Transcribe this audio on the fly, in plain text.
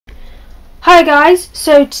Hi guys,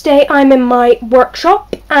 so today I'm in my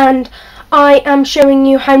workshop and I am showing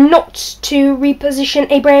you how not to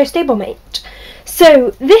reposition a Breyer Stablemate. So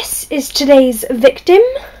this is today's victim.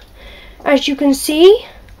 As you can see,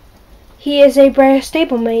 he is a Breyer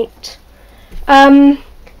Stablemate.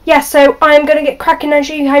 So I'm going to get cracking and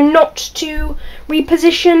show you how not to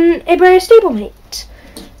reposition a Breyer Stablemate.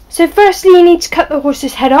 So firstly you need to cut the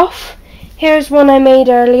horse's head off. Here's one I made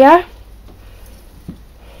earlier.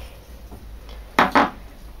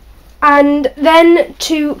 And then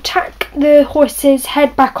to tack the horse's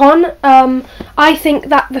head back on, I think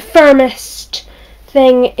that the firmest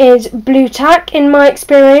thing is blue tack in my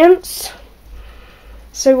experience.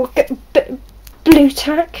 So we'll get blue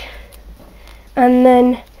tack and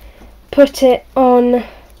then put it on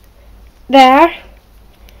there.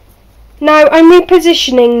 Now I'm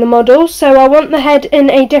repositioning the model, so I want the head in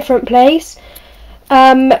a different place.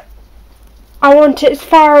 I want it as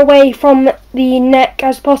far away from the neck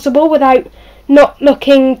as possible without not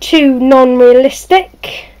looking too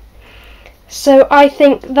non-realistic. So I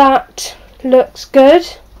think that looks good.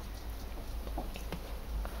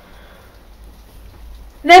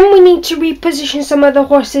 Then we need to reposition some of the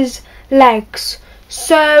horse's legs.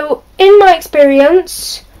 So in my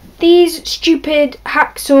experience, these stupid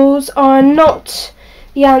hacksaws are not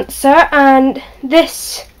the answer, and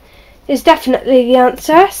this is definitely the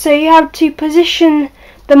answer. So you have to position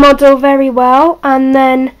the model very well and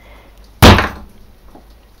then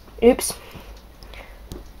this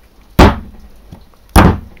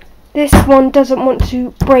one doesn't want to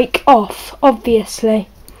break off, obviously.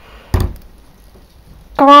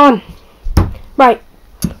 Go on. Right,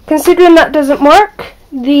 considering that doesn't work,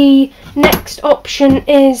 the next option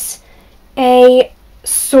is a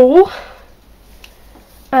saw.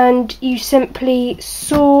 And you simply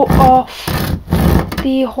saw off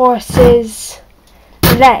the horse's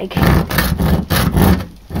leg.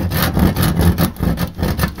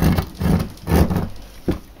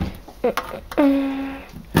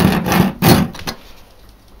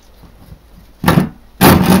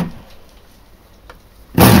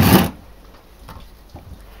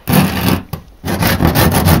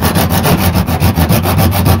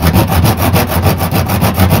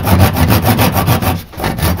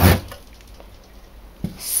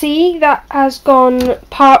 See, that has gone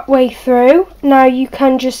part way through. Now you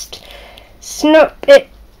can just snip it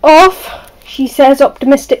off, she says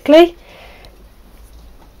optimistically.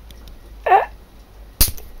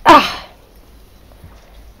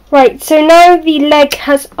 Right, so now the leg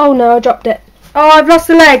has... Oh no, I dropped it. Oh, I've lost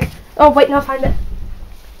the leg. Oh wait, no, I found it.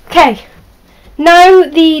 Okay, now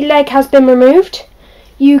the leg has been removed.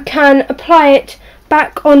 You can apply it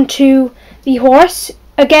back onto the horse.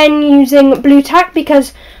 Again using blue tack,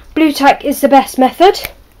 because blue tack is the best method.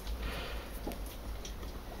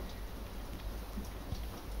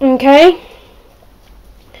 Okay.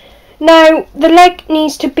 Now the leg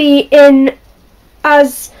needs to be in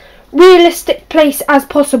as realistic place as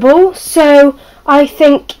possible. So I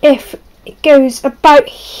think if it goes about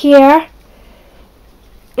here.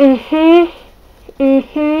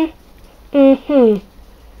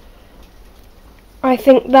 I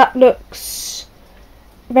think that looks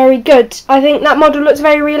very good. I think that model looks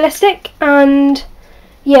very realistic, and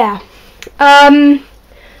yeah.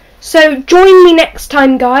 So join me next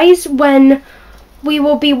time, guys, when we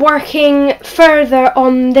will be working further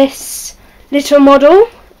on this little model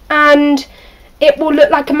and it will look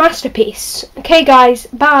like a masterpiece. Okay guys,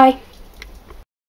 bye.